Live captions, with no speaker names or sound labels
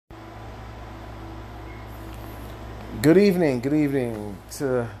Good evening. Good evening.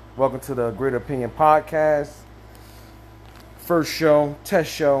 Welcome to the Great Opinion Podcast. First show,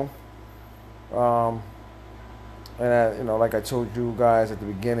 test show. Um, like I told you guys at the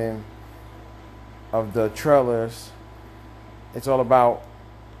beginning of the trailers, it's all about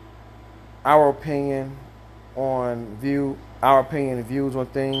our opinion our opinion and views on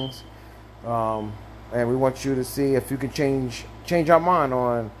things, and we want you to see if you can change our mind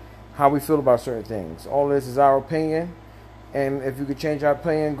on how we feel about certain things. All this is our opinion, and if you could change our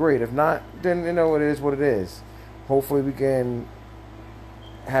opinion, great. If not, then it is what it is. Hopefully, we can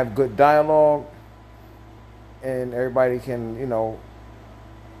have good dialogue, and everybody can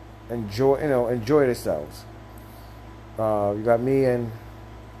enjoy themselves. You got me and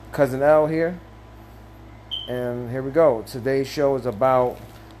Cousin L here, and here we go. Today's show is about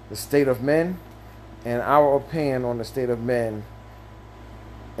the state of men and our opinion on the state of men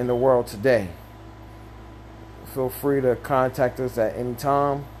in the world today. Feel free to contact us at any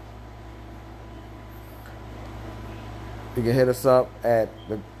time. You can hit us up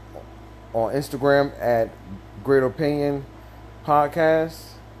on Instagram at Great Opinion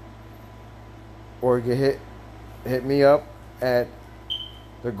Podcast, or you can hit me up at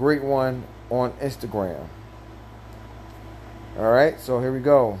The Great One on Instagram. All right, so here we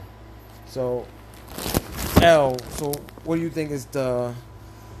go. So, L, so what do you think is the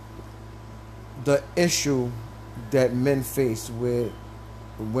issue that men face with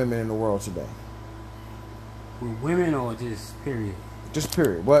women in the world today? With women or just period? Just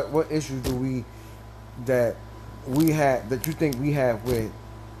period. What issues that you think we have with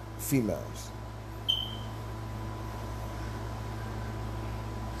females?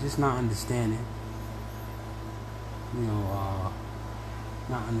 Just not understanding.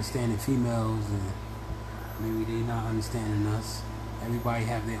 Not understanding females, and maybe they not understanding us. Everybody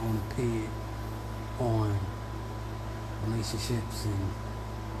have their own opinion on relationships and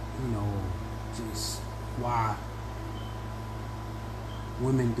just why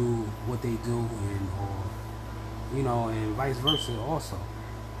women do what they do, and vice versa also.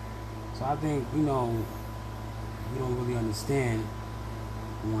 So I think we don't really understand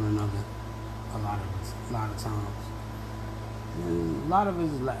one another a lot of times. And a lot of it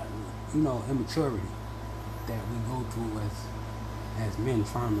is immaturity that we go through as men,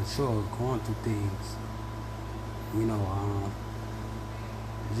 trying to mature, going through things.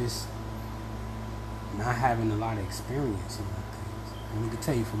 Just not having a lot of experience in things. And we can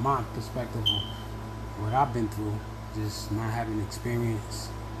tell you from my perspective of what I've been through, just not having experience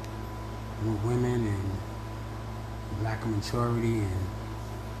with women and lack of maturity, and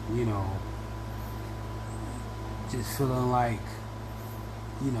just feeling like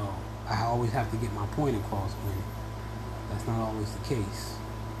I always have to get my point across when that's not always the case.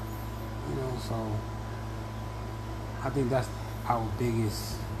 So I think that's our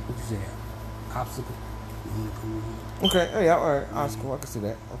biggest, obstacle. Okay, yeah, all right, obstacle. I can see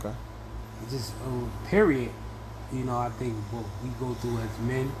that. Okay. Just period. I think what we go through as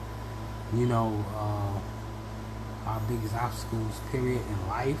men, our biggest obstacles, period, in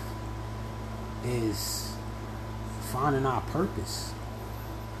life is finding our purpose.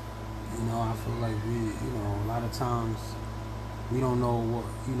 I feel like we, a lot of times we don't know what,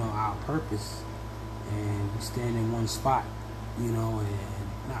 our purpose, and we stand in one spot, and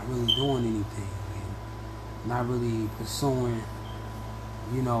not really doing anything, and not really pursuing,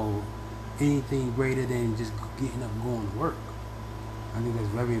 anything greater than just getting up and going to work. I think that's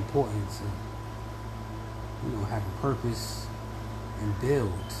very important to, have a purpose and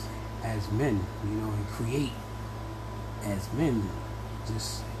build as men, and create as men.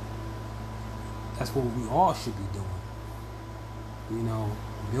 Just that's what we all should be doing.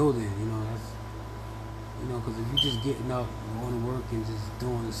 Building. That's because if you're just getting up, going to work, and just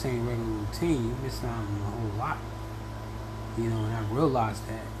doing the same regular routine, you miss out on a whole lot. And I realized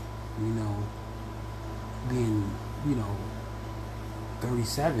that. Being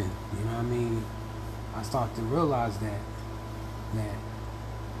 37. I started to realize that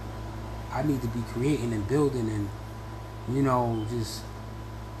I need to be creating and building and just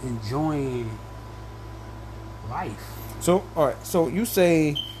enjoying life. So, all right. So you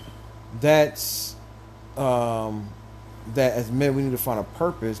say that's that as men we need to find a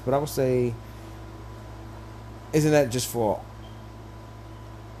purpose, but I would say, isn't that just for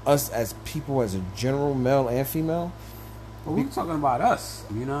us as people, as a general, male and female? Well, we're talking about us.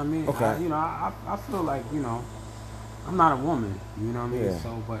 You know what I mean? Okay. I feel like I'm not a woman. You know what I mean? Yeah.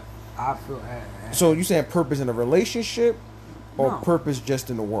 So, but I feel. So you saying purpose in a relationship, or No. purpose just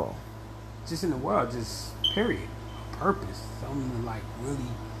in the world? Just in the world, just period. Purpose, something to like really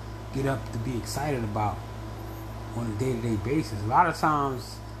get up to be excited about. on a day-to-day basis. A lot of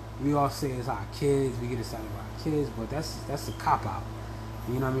times we all say it's our kids, we get excited about our kids, but that's a cop-out.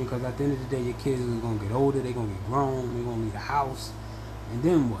 You know what I mean? Because at the end of the day, your kids are going to get older, they're going to get grown, they're going to leave the house, and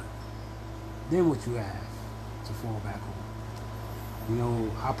then what? Then what you have to fall back on? You know,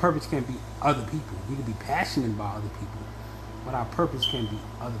 our purpose can't be other people. We can be passionate about other people, but our purpose can't be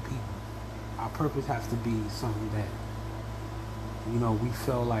other people. Our purpose has to be something that, you know, we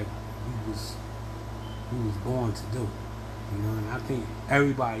felt like we was born to do. You know, and I think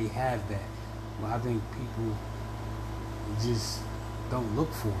everybody has that. But I think people just don't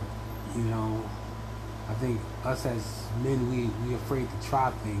look for it. You know, I think us as men, we afraid to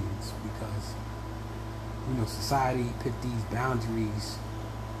try things because, you know, society put these boundaries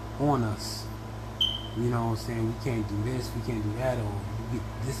on us. You know what I'm saying? We can't do this, we can't do that, or you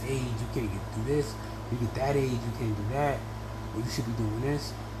get this age, you can't do this, you get that age, you can't do that, or you should be doing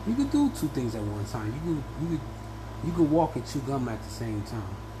this. You could do two things at one time. You could walk and chew gum at the same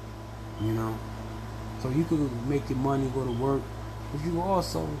time. You know? So you could make your money, go to work, but you can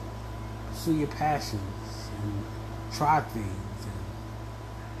also pursue your passions and try things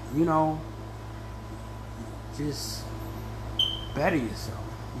and, you know, just better yourself.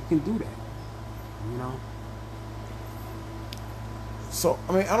 You can do that. You know? So,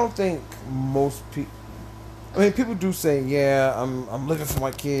 I mean, I don't think most people... I mean, people do say, yeah, I'm looking for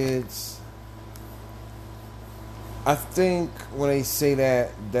my kids. I think when they say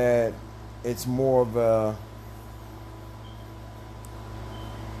that it's more of a...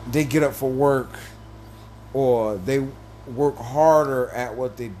 They get up for work or they work harder at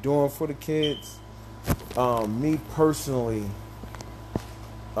what they're doing for the kids. Me personally,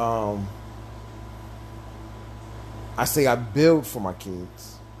 I say I build for my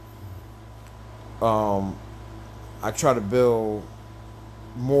kids. I try to build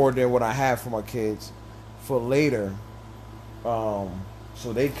more than what I have for my kids for later, so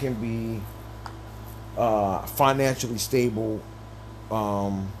they can be financially stable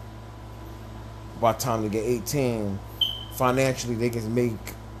by the time they get 18. Financially, they can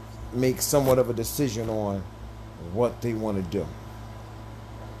make somewhat of a decision on what they want to do.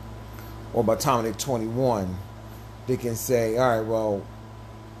 Or by the time they're 21, they can say, all right, well,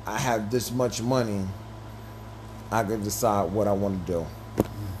 I have this much money. I can decide what I want to do.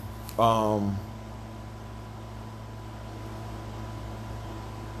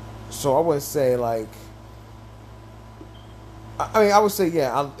 So I would say, like, I mean, I would say,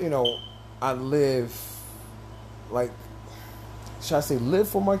 yeah, I live, like, should I say live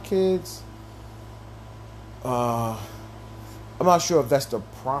for my kids? I'm not sure if that's the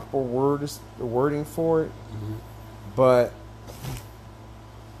proper wording for it, but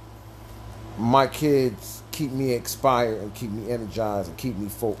my kids keep me inspired and keep me energized and keep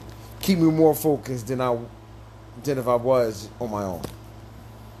me more focused than if I was on my own.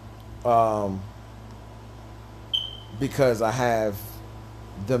 Because I have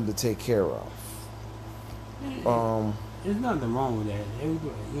them to take care of. There's nothing wrong with that.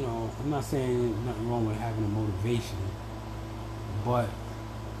 Everybody, you know, I'm not saying there's nothing wrong with having a motivation, but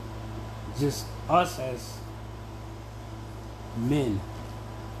just us as men,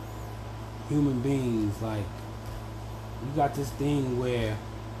 human beings, like, we got this thing where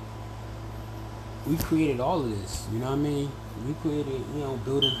we created all of this, you know what I mean? We created, you know,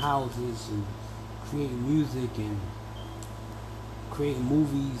 building houses and creating music and creating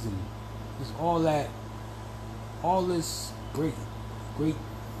movies and just all that, all this great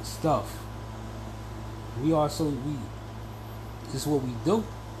stuff. This is what we do,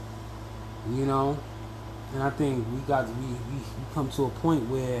 you know? And I think we come to a point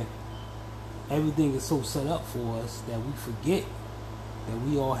where everything is so set up for us that we forget that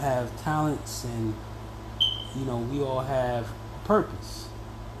we all have talents and, you know, we all have purpose,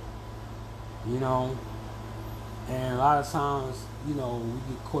 you know? And a lot of times, you know,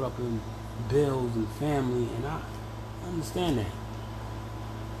 we get caught up in bills and family, and I understand that,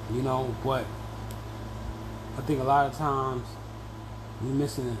 you know, but I think a lot of times we're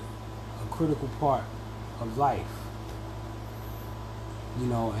missing a critical part of life, you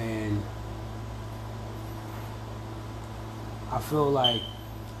know, and I feel like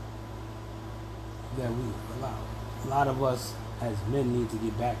that a lot of us as men need to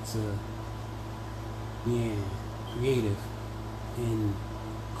get back to being creative and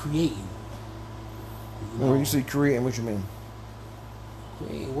creating. You know? When you say creating, what you mean?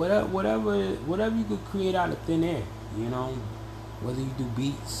 Create whatever you could create out of thin air, you know? Whether you do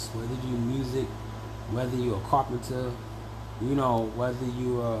beats, whether you do music, whether you're a carpenter, you know, whether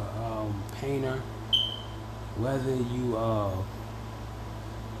you're a painter, whether you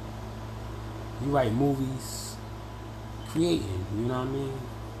write movies, creating. You know what I mean?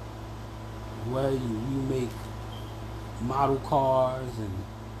 Where you make model cars and,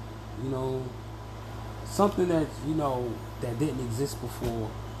 you know, something that, you know, that didn't exist before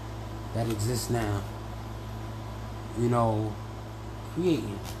that exists now. You know,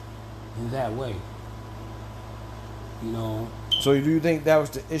 creating in that way. You know. So do you think that was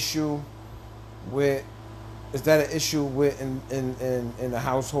the issue with? Is that an issue with in the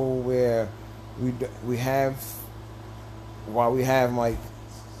household where we have, while we have like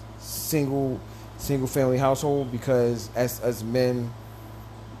single family household, because as men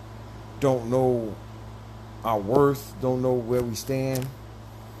don't know our worth, don't know where we stand?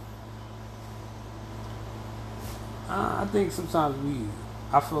 I think sometimes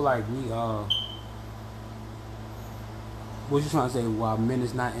I feel like what you trying to say, while men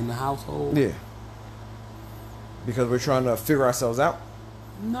is not in the household? Yeah. Because we're trying to figure ourselves out?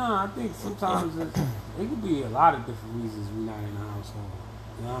 Nah, I think sometimes it could be a lot of different reasons we're not in the household.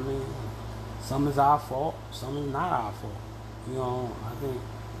 You know what I mean? Some is our fault, some is not our fault. You know, I think,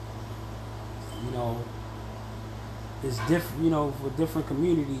 you know, it's different, you know, for different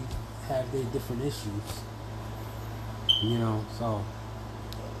communities have their different issues. You know, so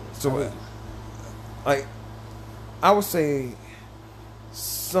like, I would say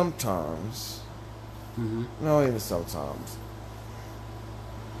sometimes, no, even sometimes,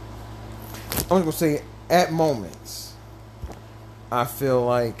 I'm going to say at moments, I feel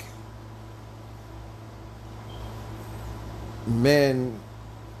like men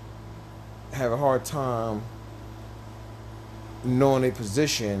have a hard time knowing their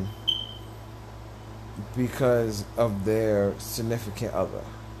position because of their significant other.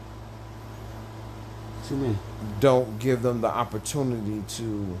 What you mean? Don't give them the opportunity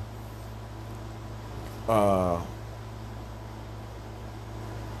to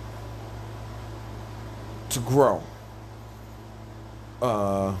grow.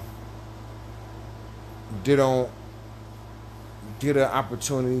 They don't get an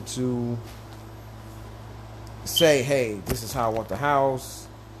opportunity to say, hey, this is how I want the house,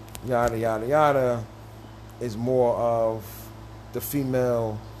 yada yada yada. Is more of the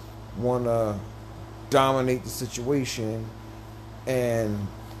female want to dominate the situation, and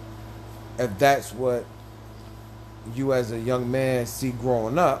if that's what you as a young man see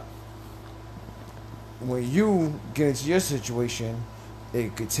growing up, when you get into your situation,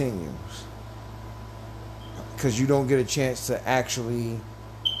 it continues because you don't get a chance to actually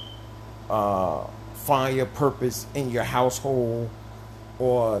find your purpose in your household,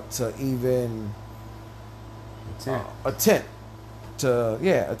 or to even attempt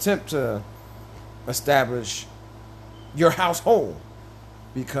to establish your household,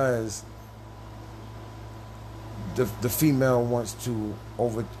 because the female wants to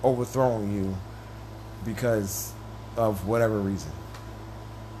overthrow you because of whatever reason.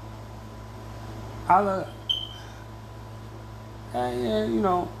 Yeah, you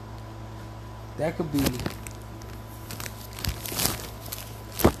know, that could be.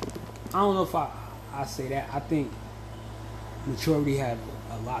 I don't know if I say that. I think maturity had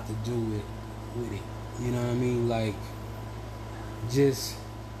a lot to do with it. You know what I mean? Like, just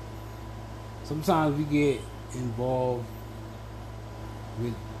sometimes we get involved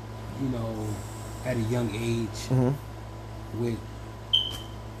with, you know, at a young age with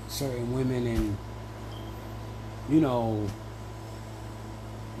certain women, and you know,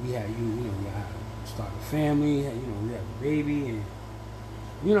 we have we have to start a family. You know, we have a baby, and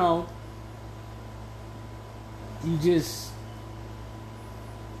you know, you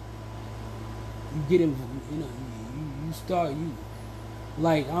get in, you know, you start,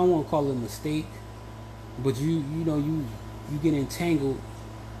 like, I don't want to call it a mistake, but you get entangled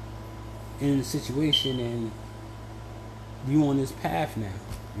in a situation, and you on this path now.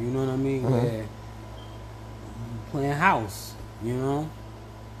 You know what I mean? Where you playing house, you know,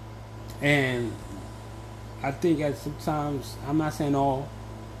 and I think that sometimes, I'm not saying all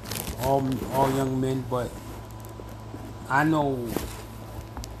young men, but I know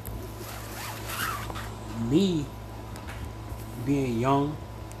me being young,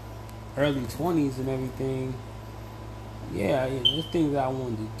 early 20s and everything, yeah, there's things that I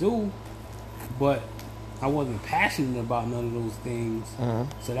wanted to do, but I wasn't passionate about none of those things.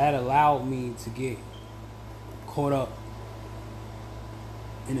 So that allowed me to get caught up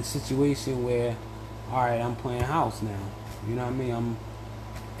in a situation where, all right, I'm playing house now. You know what I mean?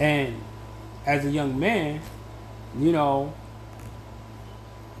 And as a young man, you know,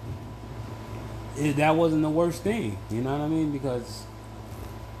 that wasn't the worst thing. You know what I mean? Because,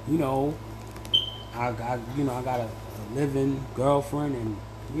 you know, I got a living girlfriend, and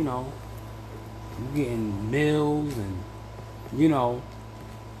you know, I'm getting meals and you know,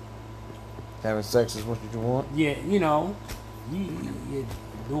 Having sex is what you want. yeah, you know, you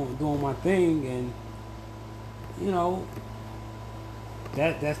doing my thing, and you know,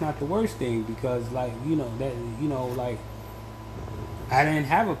 that's not the worst thing, because like, you know, that, you know, like, I didn't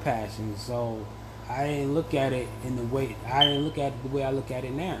have a passion, so I didn't look at it the way I look at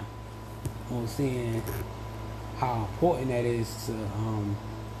it now. On seeing how important that is to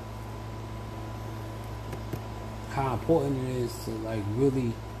like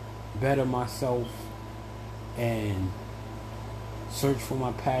really better myself and search for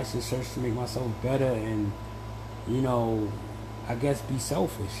my passion, search to make myself better, and you know, I guess be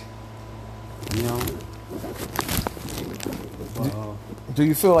selfish. You know. Do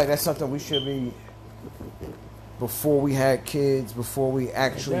you feel like that's something we should be, before we had kids, before we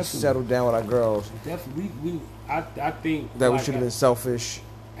actually Definitely. settled down with our girls, Definitely, I think that we like, should have been selfish?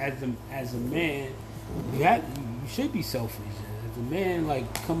 as a man, you should be selfish. As a man,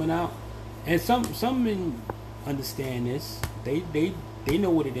 like coming out, and some men understand this. They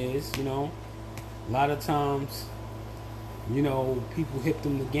know what it is. You know, a lot of times, you know, people hit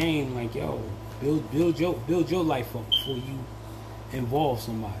them the game like, yo, build your life up before you involve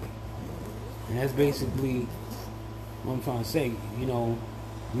somebody, and that's basically what I'm trying to say. You know,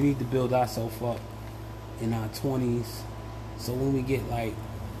 we need to build ourselves up in our 20s, so when we get like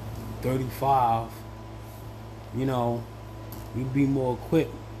 35, you know, we'd be more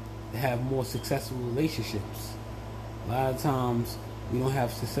equipped to have more successful relationships. A lot of times we don't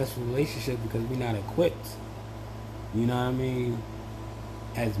have successful relationships because we're not equipped, you know what I mean,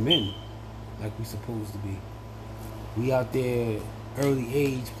 as men, like we're supposed to be. We out there early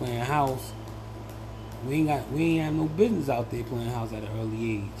age playing house. We ain't have no business out there playing house at an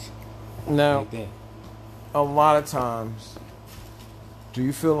early age. Now, Like that. a lot of times, do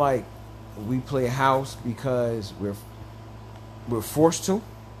you feel like we play house because we're forced to?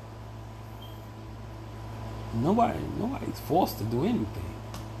 Nobody's forced to do anything.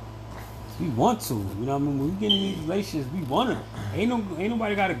 We want to, you know what I mean? When we get in these relationships, we want to. Ain't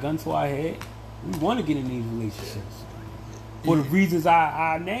nobody got a gun to our head. We want to get in these relationships for the reasons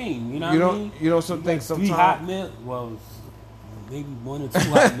I name. You know what I mean? You don't think Three hot sometimes milk. Well, maybe 1 or 2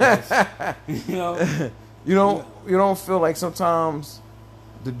 hot milks. You know. you don't feel like sometimes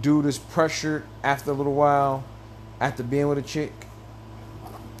the dude is pressured after a little while, after being with a chick,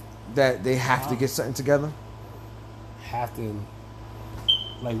 that they have to get something together? Have to,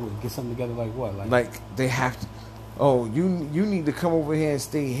 like, what, get something together, like what? Like they have to. Oh, you need to come over here and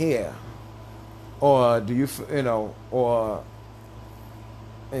stay here, or do you know? Or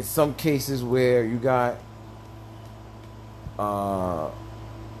in some cases where you got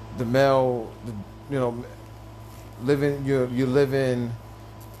the male, you know, living you're living,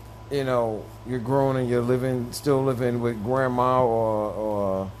 you know, you're grown and you're still living with grandma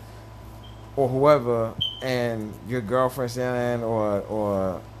or whoever, and your girlfriend saying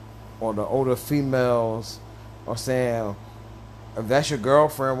or the older females are saying, if that's your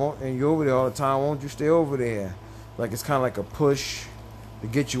girlfriend and you're over there all the time, won't you stay over there? Like it's kind of like a push to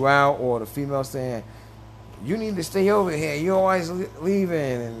get you out, or the female saying, you need to stay over here, you're always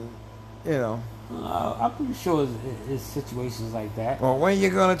leaving, and you know. I'm pretty sure it's situations like that. Well, when you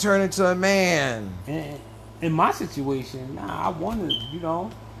gonna turn into a man? In my situation, I want to, you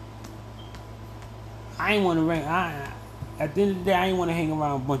know, I ain't want to at the end of the day, I ain't want to hang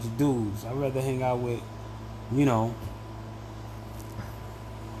around a bunch of dudes. I'd rather hang out with, you know,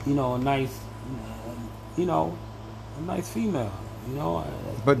 a nice, a nice female. You know,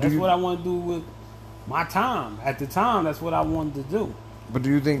 but that's what I want to do with my time. At the time, that's what I wanted to do. But do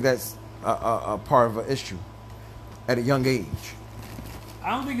you think that's a part of an issue at a young age?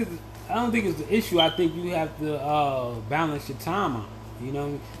 I don't think it's the issue. I think you have to balance your time out. You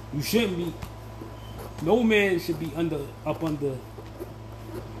know, you shouldn't be. No man should be up under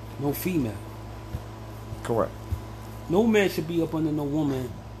no female. Correct. No man should be up under no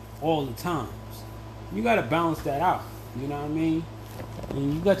woman all the times. You got to balance that out. You know what I mean?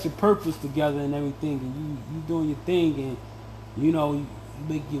 And you got your purpose together and everything, and you doing your thing, and you know you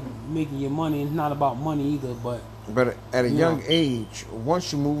making your money. It's not about money either, but at a young age,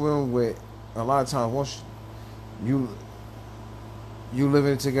 once you move in with, a lot of times once you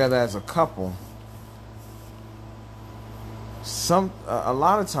living together as a couple, a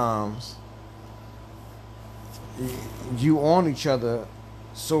lot of times you on each other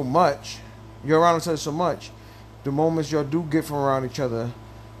so much, you're around each other so much, the moments y'all do get from around each other,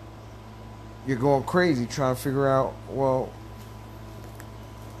 you're going crazy trying to figure out, well,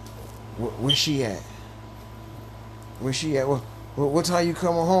 where's she at? Where's she at? Well, what time you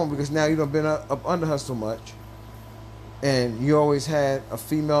coming home? Because now you done been up under her so much. and you always had a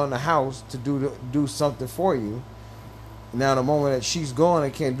female in the house to do something for you. Now the moment that she's gone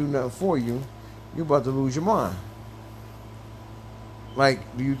and can't do nothing for you, you're about to lose your mind.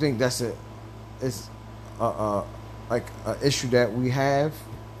 Like, do you think that's it's like an issue that we have?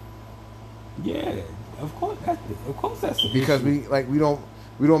 Yeah, of course that's the Because issue.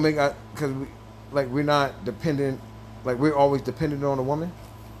 we don't make because we're not dependent, like we're always dependent on a woman,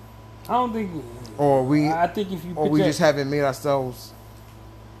 I don't think. or I think if you we just haven't made ourselves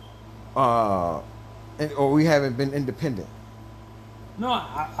or we haven't been independent. No,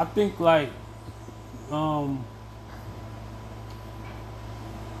 I think like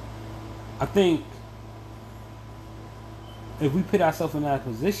I think if we put ourselves in that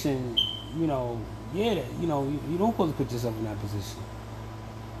position, you know, you don't supposed to put yourself in that position.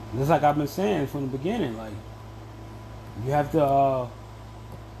 Just like I've been saying from the beginning, like you have to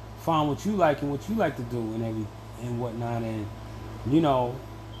find what you like and what you like to do and whatnot, and you know,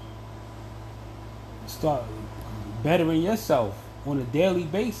 start bettering yourself on a daily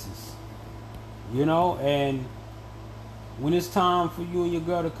basis. You know, and when it's time for you and your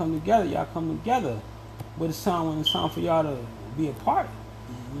girl to come together, y'all come together. But it's time when it's time for y'all to be apart.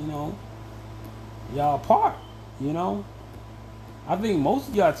 You know, y'all apart. You know, I think most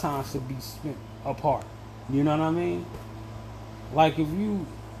of y'all time should be spent apart. You know what I mean? Like if you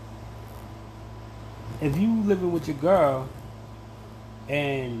living with your girl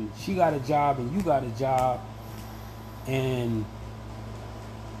and she got a job and you got a job and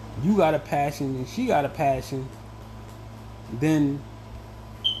you got a passion and she got a passion, then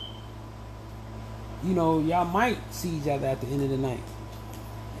you know y'all might see each other at the end of the night.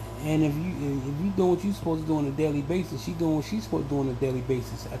 And if you doing what you supposed to do on a daily basis, she doing what she's supposed to do on a daily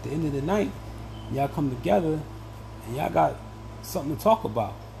basis. At the end of the night, y'all come together and y'all got something to talk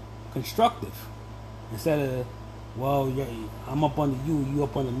about, constructive, instead of, well, yeah, I'm up under you, you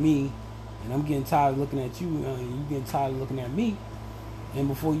up under me, and I'm getting tired of looking at you, and you getting tired of looking at me, and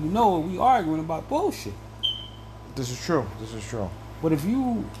before you know it, we arguing about bullshit. This is true. This is true. But if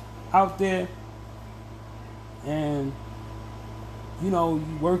you out there and you know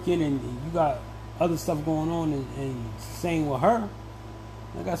you working and you got other stuff going on and same with her,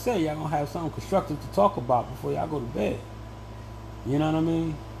 like I said, y'all gonna have something constructive to talk about before y'all go to bed. You know what I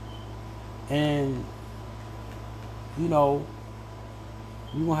mean? And you know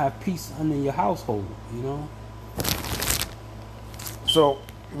you gonna have peace under your household. You know. So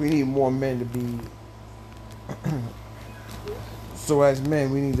we need more men to be. So as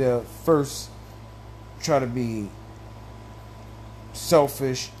men, we need to first try to be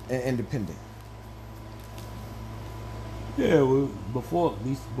selfish and independent. Yeah, well, before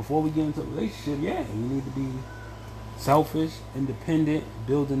we get into a relationship, yeah, you need to be selfish, independent,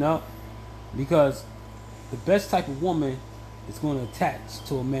 building up, because the best type of woman is going to attach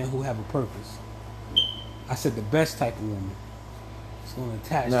to a man who have a purpose. I said the best type of woman is going to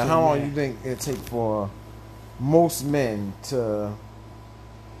attach. Now, to how a long man. you think it take for most men to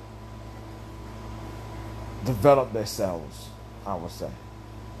develop themselves? I would say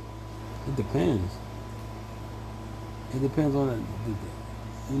It depends. It depends on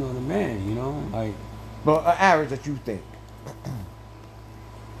the man. You know, like. but an average that you think.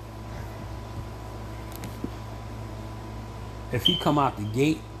 If he come out the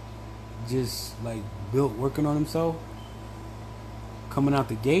gate, just like built working on himself, coming out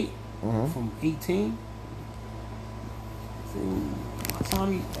the gate from 18, by the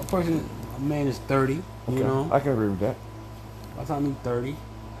time a man is 30, Okay. you know, I can agree with that. by the time he's 30,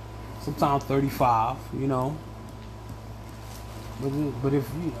 sometimes 35, you know, but if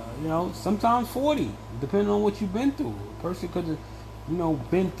you know, sometimes 40, depending on what you've been through. A person could have, you know,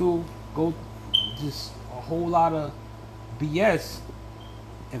 been through just a whole lot of BS,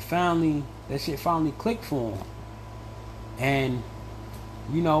 and finally that shit finally clicked for him, and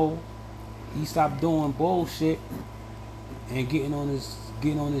you know he stopped doing bullshit and getting on his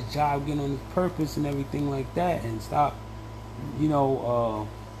job, getting on his purpose and everything like that, and stop, you know,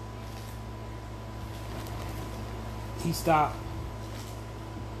 he stopped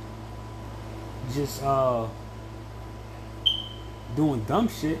just doing dumb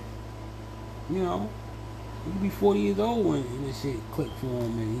shit, you know. He could be 40 years old when this shit clicked for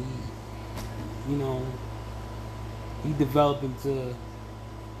him, and he, you know, he developed into,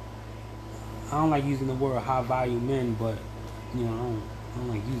 I don't like using the word high value men, but, you know, I don't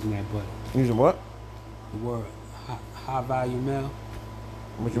like using that, but. Using what? The word high value male.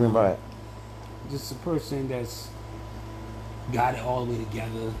 What you mean by it? Just a person that's got it all the way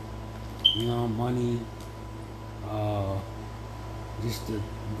together, you know, money, just the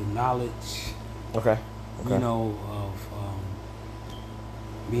knowledge. Okay. Okay. You know, of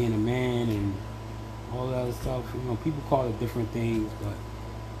being a man and all that other stuff. You know, people call it different things, but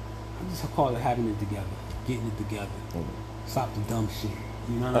I just call it having it together, getting it together. Stop the dumb shit.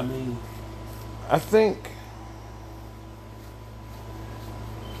 You know what I mean? I think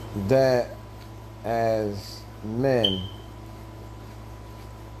that as men,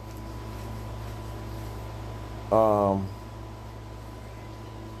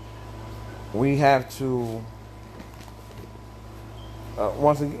 we have to,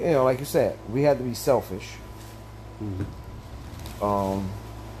 once again, you know, like you said, we have to be selfish. Because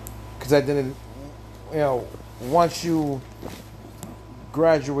I didn't, you know, once you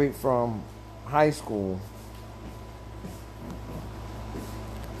graduate from high school,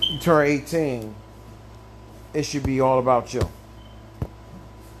 you turn 18, it should be all about you.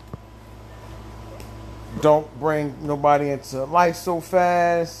 Don't bring nobody into life so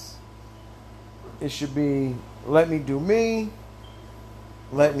fast. It should be, let me do me,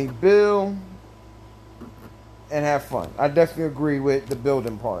 let me build, and have fun. I definitely agree with the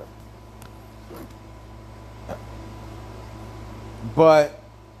building part. But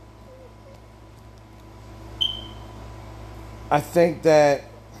I think that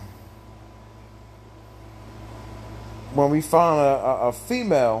when we find a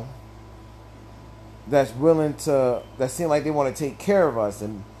female that's willing to, that seem like they want to take care of us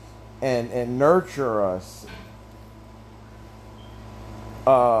and nurture us,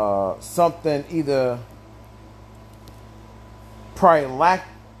 something either probably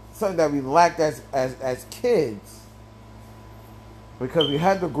something that we lacked as kids because we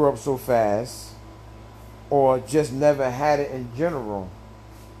had to grow up so fast, or just never had it in general,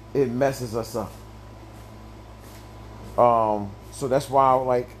 it messes us up. So that's why,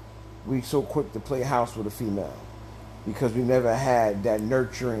 like, we so quick to play house with a female, because we never had that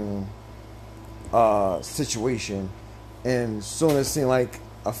nurturing situation. And soon as it seemed like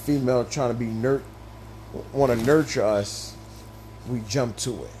a female trying to be want to nurture us, we jump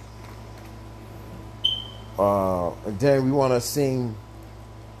to it. And then we want to seem,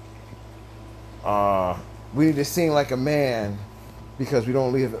 we need to seem like a man because we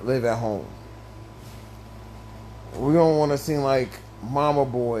don't live at home. We don't want to seem like mama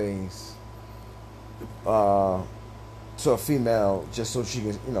boys to a female just so she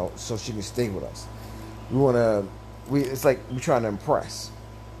can, you know, so she can stay with us. It's like we're trying to impress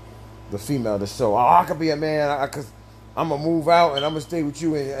the female to show, I could be a man, because I'm going to move out and I'm going to stay with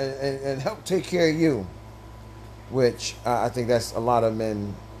you and help take care of you. Which I think that's a lot of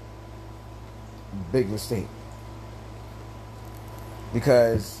men big mistake.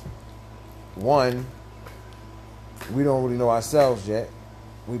 Because one, we don't really know ourselves yet.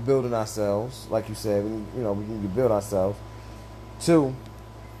 We're building ourselves, like you said. We need to build ourselves. Two,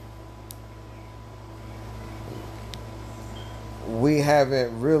 we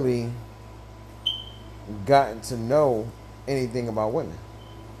haven't really gotten to know anything about women.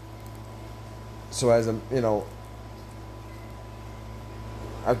 So as a, you know,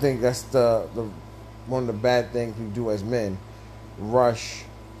 I think that's the one of the bad things we do as men, rush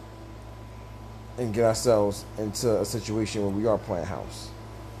and get ourselves into a situation where we are playing house.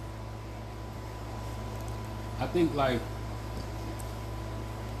 I think, like,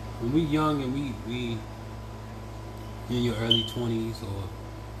 when we young and we in your early 20s or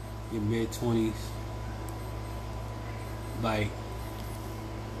your mid 20s, like,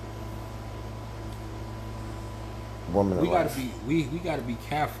 Woman we alive. gotta be we gotta be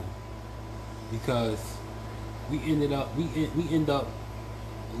careful, because we end up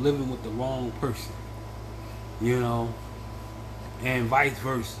living with the wrong person, you know, and vice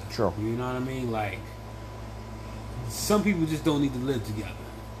versa. True. You know what I mean? Like, some people just don't need to live together.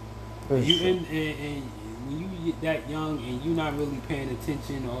 And when you get that young and you're not really paying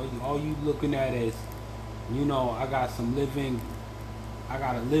attention, or all you looking at is, you know, I got a living,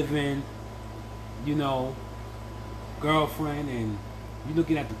 you know, girlfriend, and you're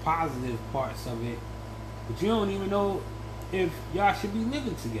looking at the positive parts of it, but you don't even know if y'all should be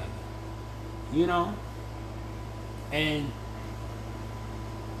living together, you know, and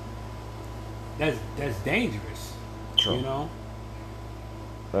that's dangerous. True. You know.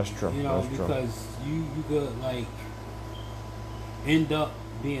 That's true. You know, that's true. because you could, like, end up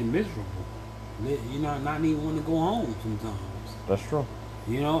being miserable. You know, not even want to go home sometimes. That's true.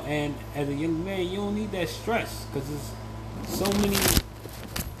 You know, and as a young man, you don't need that stress, because there's so many.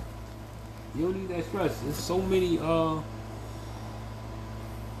 You don't need that stress. There's so many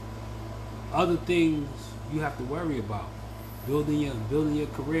other things you have to worry about. Building your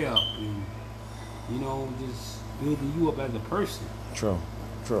career up, and, you know, just building you up as a person. True.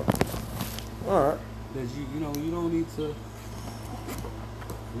 All right. that you don't need to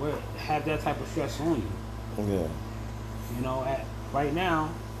have that type of stress on you. Yeah. You know, right now,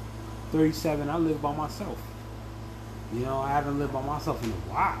 37, I live by myself. You know, I haven't lived by myself in a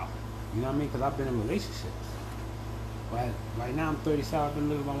while. You know what I mean? Because I've been in relationships. But right now, I'm 37. I've been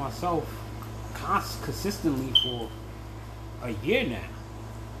living by myself consistently for a year now.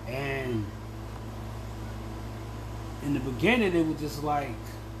 And in the beginning, it was just like,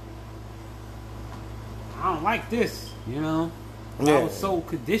 I don't like this, you know? Yeah. I was so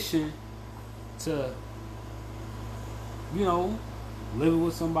conditioned to, you know, living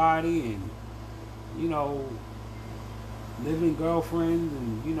with somebody and, you know, living girlfriends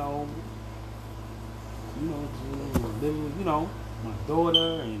and, you know, living with, you know, my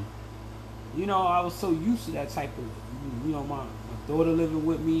daughter and, you know, I was so used to that type of, you know, my daughter living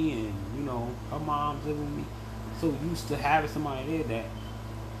with me and, you know, her mom's living with me. So used to having somebody there that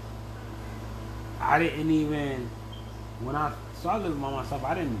I didn't even, when I started living by myself,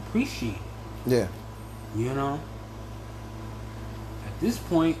 I didn't appreciate it. Yeah. You know? At this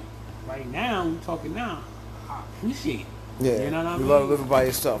point, right now, we're talking now, I appreciate it. Yeah. You know what I mean? You love living by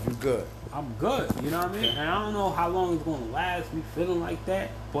yourself. You're good. I'm good. You know what I mean? And I don't know how long it's going to last me feeling like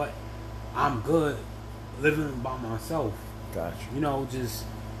that, but I'm good living by myself. Gotcha. You know, just,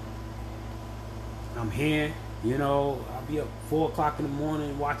 I'm here. You know, I'll be up 4 o'clock in the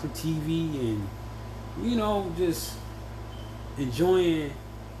morning watching TV and, you know, just enjoying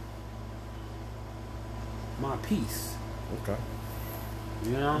my peace. Okay.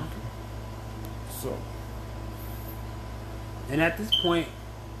 You know? Okay. So. And at this point,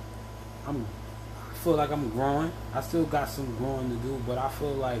 I feel like I'm growing. I still got some growing to do, but I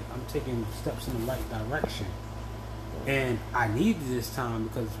feel like I'm taking steps in the right direction. And I needed this time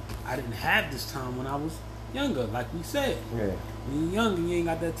because I didn't have this time when I was younger, like we said. Yeah. When you're younger, you ain't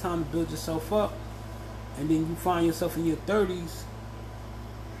got that time to build yourself up. And then you find yourself in your 30s,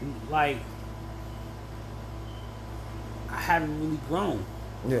 like, I haven't really grown.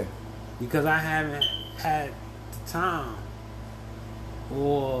 Yeah. Because I haven't had the time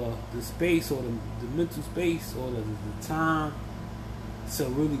or the space or the mental space or the time to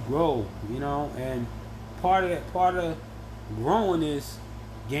really grow, you know. And part of growing is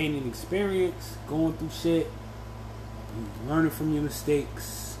gaining experience, going through shit, learning from your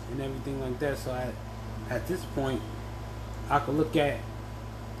mistakes and everything like that. So at this point, I could look at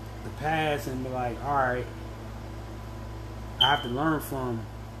the past and be like, all right, I have to learn from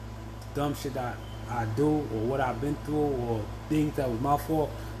dumb shit that I do or what I've been through or things that was my fault,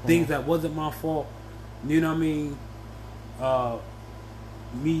 things that wasn't my fault. You know what I mean?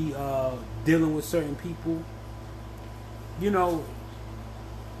 Me dealing with certain people. You know,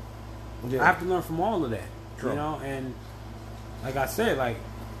 I have to learn from all of that. True. You know, and like I said, like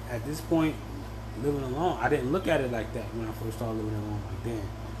at this point, living alone, I didn't look at it like that when I first started living alone. Like, damn,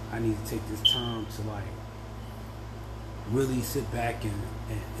 I need to take this time to like really sit back and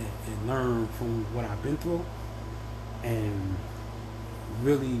learn from what I've been through and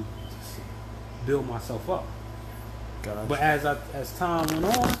really build myself up. Gotcha. But as time went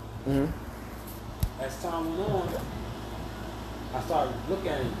on, I started looking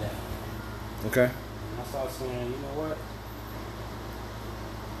at it that. Okay. And I started saying, you know what?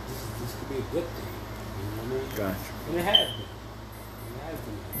 This could be a good thing. You know what I mean? Gotcha. And it has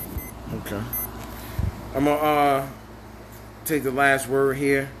been. Okay. I'm gonna take the last word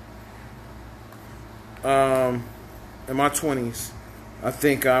here. In my 20s, I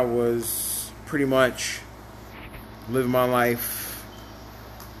think I was pretty much living my life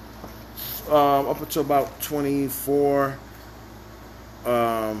up until about 24.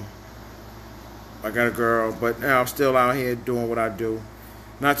 I got a girl, but now I'm still out here doing what I do.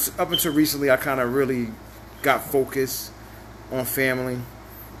 Not up until recently, I kind of really got focused on family.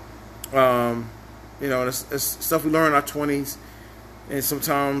 You know, it's stuff we learn in our 20s, and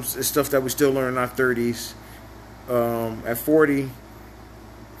sometimes it's stuff that we still learn in our 30s. At 40,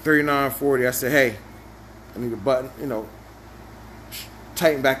 39, 40, I said, hey, I need a button, you know,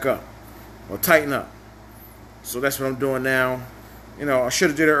 tighten back up or tighten up. So that's what I'm doing now. You know, I should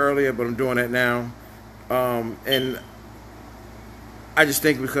have did it earlier, but I'm doing it now. And I just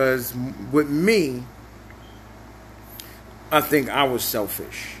think because with me, I think I was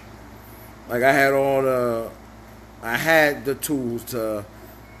selfish. Like I had the tools to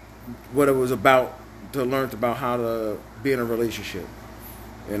what it was about, to learn about how to be in a relationship.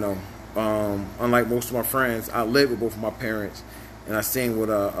 You know, unlike most of my friends, I lived with both of my parents, and I seen what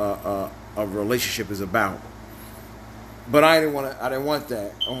a relationship is about. But I didn't want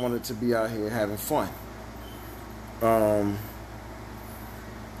that. I wanted to be out here having fun.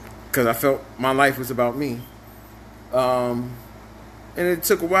 because I felt my life was about me. And it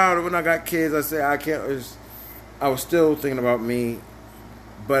took a while. When I got kids, I said I was still thinking about me,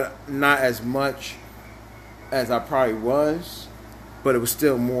 but not as much as I probably was. But it was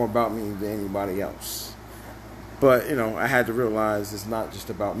still more about me than anybody else. But I had to realize it's not just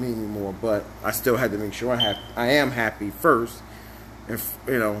about me anymore. But I still had to make sure I am happy first, and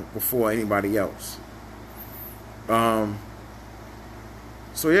before anybody else.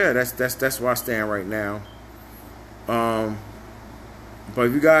 So yeah, that's where I stand right now. But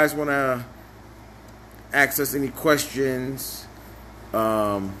if you guys want to ask us any questions,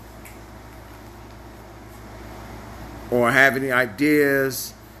 or have any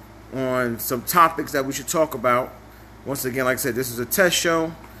ideas on some topics that we should talk about, once again, like I said, this is a test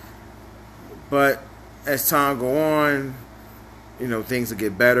show. But as time go on, things will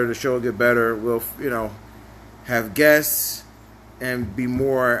get better. The show will get better. We'll, have guests and be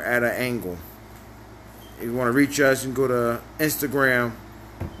more at an angle. If you want to reach us, you can go to Instagram,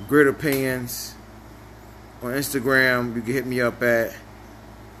 Great Opinions. On Instagram, you can hit me up at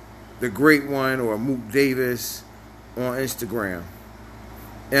The Great One or Mook Davis on Instagram.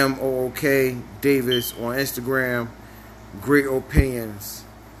 MOOK Davis on Instagram. Great Opinions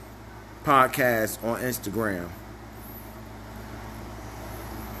Podcast on Instagram.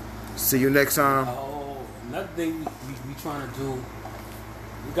 See you next time. Another thing we trying to do,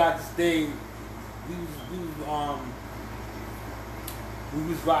 we got this thing. We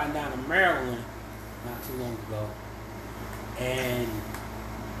was riding down to Maryland not too long ago, and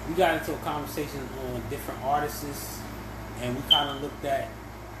we got into a conversation on different artists, and we kind of looked at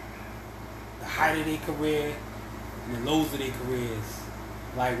the height of their career and the lows of their careers,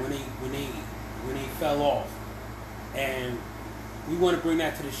 like when they fell off, and we want to bring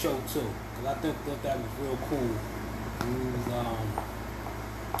that to the show too, because I thought that was real cool. We was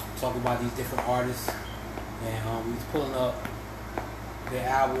talking about these different artists, and we was pulling up their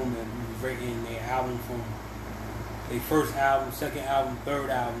album, and we was rating their album from their first album, second album, third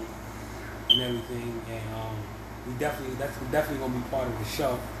album, and everything. And that's definitely gonna be part of the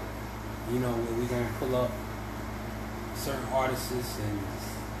show. Where we're gonna pull up certain artists and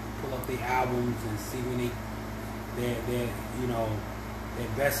pull up their albums and see when their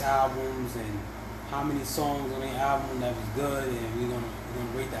best albums and how many songs on their album that was good, and we're gonna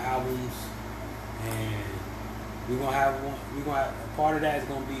rate the albums, and we're gonna have a part of that is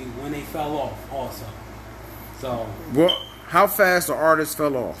gonna be when they fell off also. So how fast the artist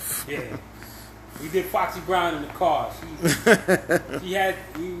fell off? Yeah, we did Foxy Brown in the car. She had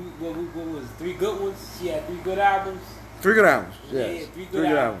what was 3 good ones. She had 3 good albums. 3 good albums. Yes. Yeah, 3 good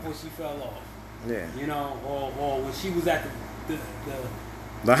albums before she fell off. Yeah. Or when she was at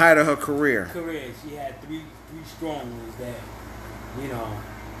the height of her career. She had 3 strong ones that,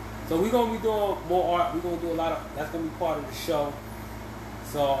 So we're gonna be doing more art. We're gonna do a lot of. That's gonna be part of the show.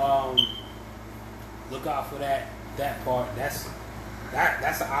 So look out for that part. That's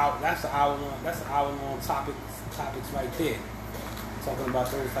an hour long topics right there. Talking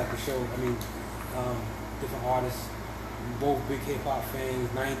about those type of shows. I mean, different artists. We're both big hip hop fans.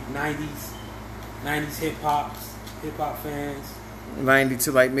 90s hip hop fans. 90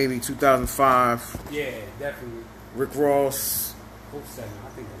 to like maybe 2005. Yeah, definitely. Rick Ross. 07, I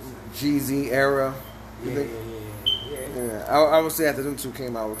think that's Jeezy era. Yeah. I would say after them two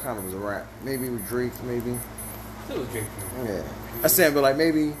came out, it kind of was a rap. Maybe with Drake, maybe. Still was Drake. Yeah. I said, but like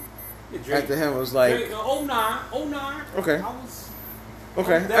maybe after him it was like Drake, 09. Okay.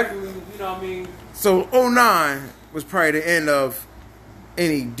 Okay. Definitely, you know what I mean. So 09 was probably the end of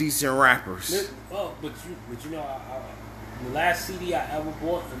any decent rappers. But the last CD I ever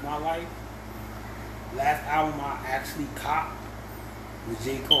bought in my life, last album I actually copped was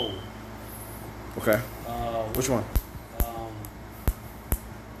J. Cole. Okay. Which one?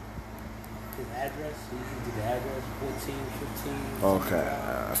 His address. He did the address 14, 15. Okay.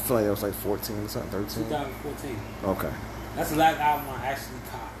 I feel like it was like 14 or something, 13. 2014. Okay. That's the last album I actually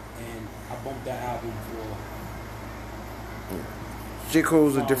copped, and I bumped that album for. Yeah. J.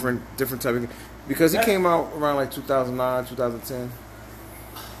 Cole's a different type of, because he came out around like 2009, 2010.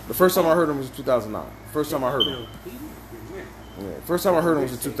 The first time I heard him was 2009. First time I heard him. Yeah. First time I heard him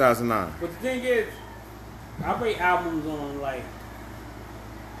was in 2009. But the thing is, I rate albums on like,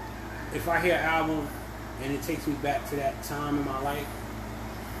 if I hear an album and it takes me back to that time in my life,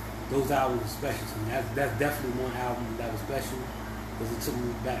 those albums are special to me. That's definitely one album that was special because it took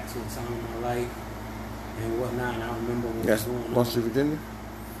me back to a time in my life and whatnot. And I remember what was going on. Lost to Virginia?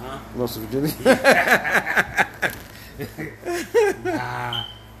 Huh? Lost to Virginia? Nah.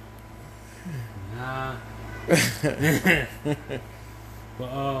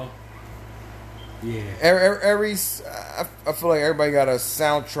 But yeah. I feel like everybody got a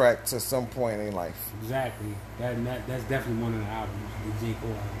soundtrack to some point in life. Exactly. That's definitely one of the albums, the J. Cole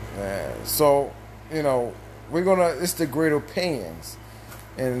album. Yeah. So, it's the great opinions.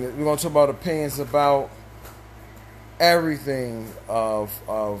 And we're gonna talk about opinions about everything of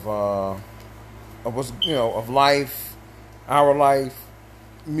what's of life, our life,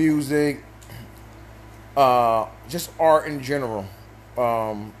 music, just art in general,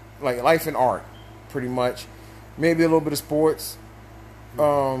 like life and art, pretty much. Maybe a little bit of sports,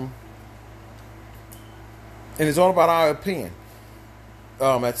 and it's all about our opinion.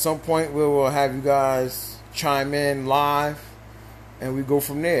 At some point, we will have you guys chime in live, and we go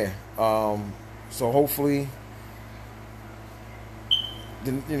from there. So hopefully,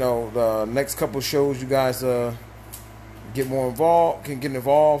 the next couple of shows, you guys get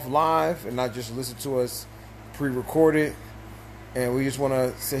involved live, and not just listen to us pre-recorded. And we just want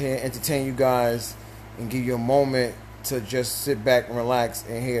to sit here and entertain you guys and give you a moment to just sit back and relax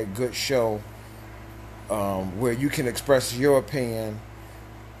and hear a good show, where you can express your opinion,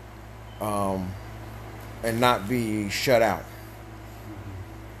 and not be shut out.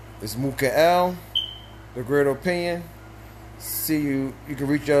 It's Mook and L, the Great Opinion. See you. You can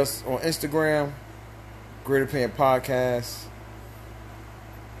reach us on Instagram, Great Opinion Podcast.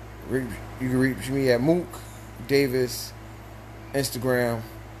 You can reach me at Mook Davis, Instagram.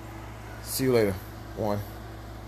 See you later. One.